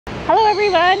Hello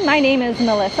everyone, my name is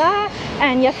Melissa,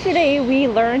 and yesterday we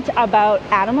learned about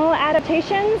animal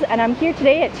adaptations, and I'm here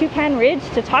today at Toucan Ridge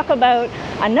to talk about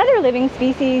another living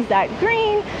species that's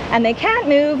green and they can't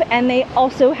move, and they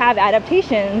also have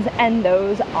adaptations, and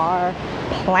those are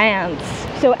plants.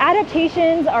 So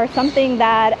adaptations are something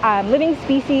that living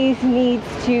species needs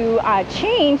to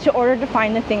change in order to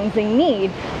find the things they need.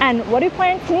 And what do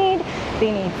plants need?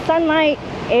 They need sunlight,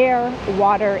 air,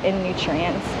 water, and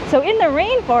nutrients. So in the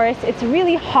rainforest, it's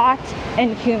really hot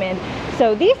and humid.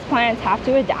 So these plants have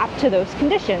to adapt to those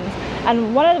conditions.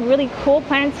 And one of the really cool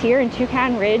plants here in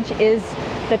Toucan Ridge is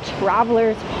the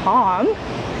traveler's palm.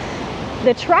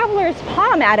 The traveler's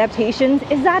palm adaptations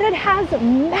is that it has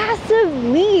massive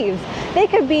leaves. They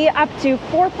could be up to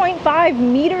 4.5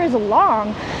 meters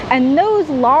long, and those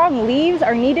long leaves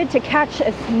are needed to catch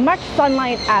as much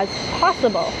sunlight as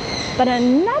possible. But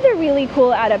another really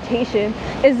cool adaptation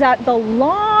is that the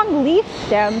long leaf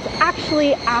stems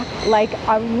actually act like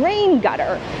a rain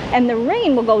gutter, and the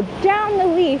rain will go down the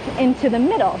leaf into the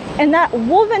middle. And that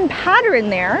woven pattern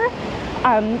there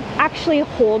actually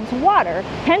holds water,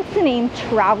 hence the name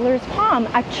traveler's palm.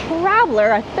 A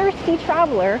traveler, a thirsty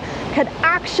traveler, could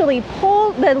actually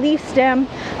pull the leaf stem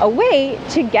away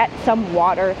to get some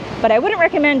water. But I wouldn't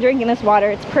recommend drinking this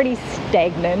water, it's pretty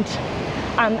stagnant.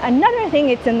 Another thing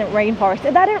it's in the rainforest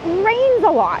is that it rains a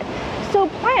lot. So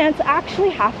plants actually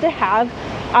have to have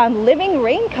a living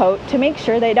raincoat to make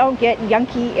sure they don't get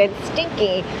yunky and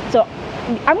stinky. So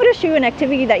I'm going to show you an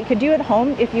activity that you could do at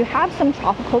home if you have some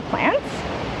tropical plants.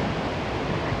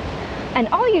 And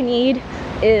all you need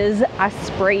is a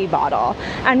spray bottle.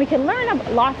 And we can learn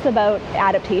lots about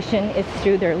adaptation is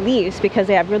through their leaves, because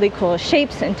they have really cool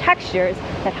shapes and textures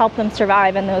that help them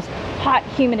survive in those hot,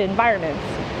 humid environments.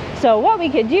 So what we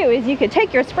could do is you could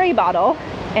take your spray bottle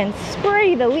and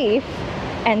spray the leaf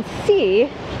and see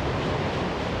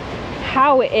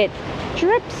how it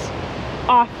drips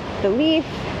off the leaf.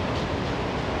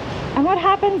 And what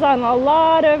happens on a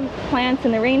lot of plants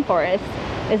in the rainforest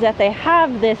is that they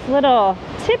have this little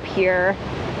tip here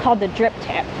called the drip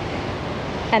tip.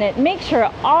 And it makes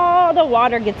sure all the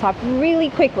water gets off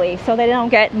really quickly so they don't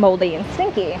get moldy and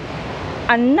stinky.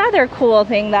 Another cool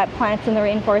thing that plants in the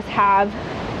rainforest have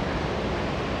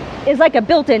is like a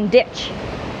built-in ditch.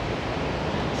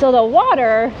 So the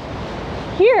water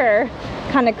here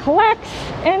kind of collects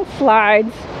and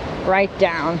slides right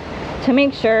down to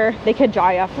make sure they could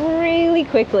dry off really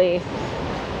quickly.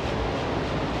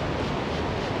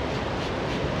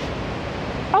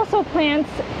 Also,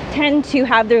 plants tend to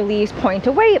have their leaves point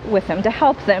away with them to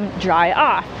help them dry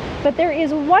off. But there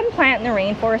is one plant in the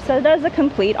rainforest that does the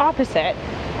complete opposite,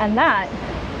 and that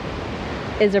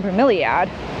is a bromeliad.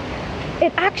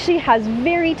 It actually has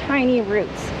very tiny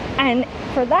roots, and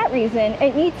for that reason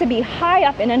it needs to be high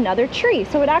up in another tree.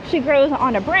 So it actually grows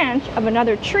on a branch of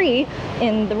another tree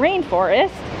in the rainforest,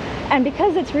 and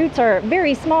because its roots are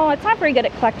very small, it's not very good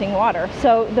at collecting water.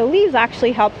 So the leaves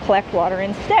actually help collect water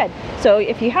instead. So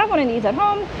if you have one of these at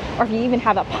home, or if you even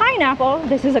have a pineapple,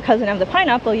 this is a cousin of the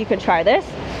pineapple, you could try this.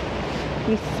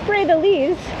 You spray the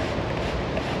leaves,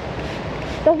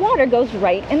 the water goes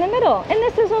right in the middle, and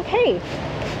this is okay.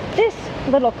 This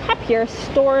little cup here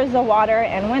stores the water,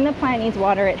 and when the plant needs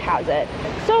water, it has it.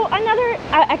 So another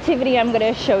activity I'm going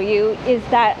to show you is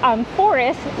that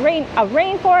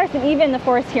rainforest and even the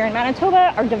forest here in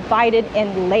Manitoba are divided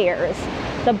in layers.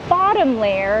 The bottom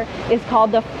layer is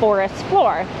called the forest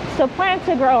floor. So plants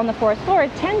that grow on the forest floor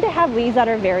tend to have leaves that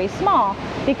are very small,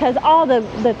 because all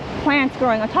the plants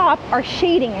growing on top are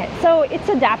shading it. So it's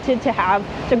adapted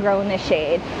to grow in the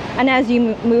shade. And as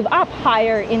you move up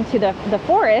higher into the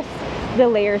forest, the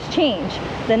layers change.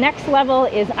 The next level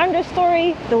is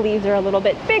understory. The leaves are a little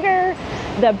bit bigger.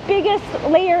 The biggest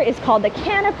layer is called the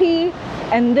canopy,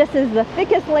 and this is the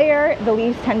thickest layer. The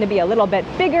leaves tend to be a little bit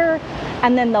bigger.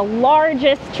 And then the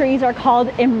largest trees are called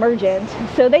emergent.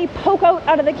 So they poke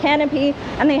out of the canopy,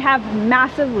 and they have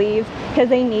massive leaves because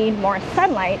they need more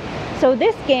sunlight. So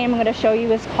this game I'm going to show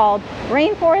you is called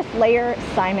Rainforest Layer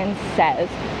Simon Says.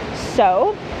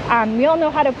 So we all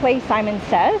know how to play Simon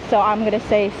Says. So I'm going to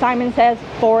say Simon Says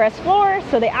forest floor.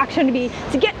 So the action would be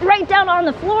to get right down on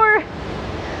the floor.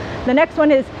 The next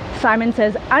one is Simon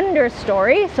Says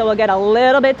understory. So we'll get a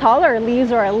little bit taller. Our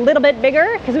leaves are a little bit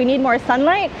bigger because we need more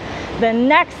sunlight. The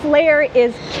next layer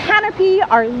is canopy.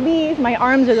 Our leaves, my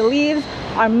arms or the leaves,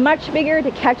 are much bigger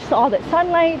to catch all that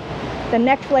sunlight. The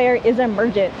next layer is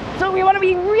emergent. So we want to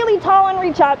be really tall and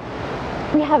reach up.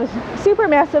 We have super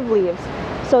massive leaves.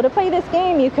 So to play this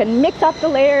game, you can mix up the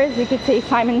layers. You could say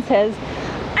Simon Says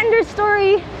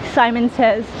understory, Simon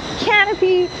Says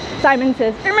canopy, Simon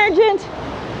Says emergent,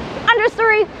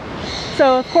 understory,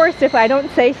 So of course, if I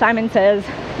don't say, Simon says,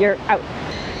 you're out.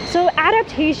 So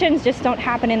adaptations just don't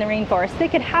happen in the rainforest. They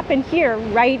could happen here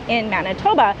right in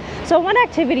Manitoba. So one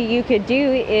activity you could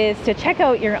do is to check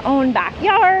out your own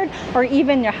backyard or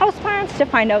even your houseplants to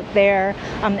find out their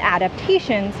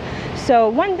adaptations. So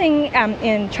one thing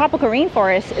in tropical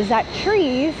rainforests is that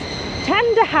trees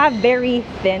tend to have very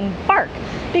thin bark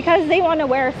because they want to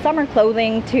wear summer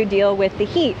clothing to deal with the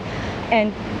heat.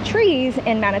 And trees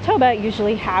in Manitoba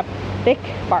usually have thick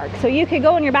bark. So you could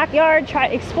go in your backyard, try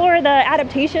explore the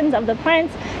adaptations of the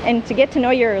plants and to get to know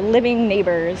your living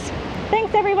neighbors.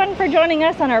 Thanks everyone for joining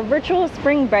us on our virtual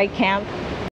spring break camp.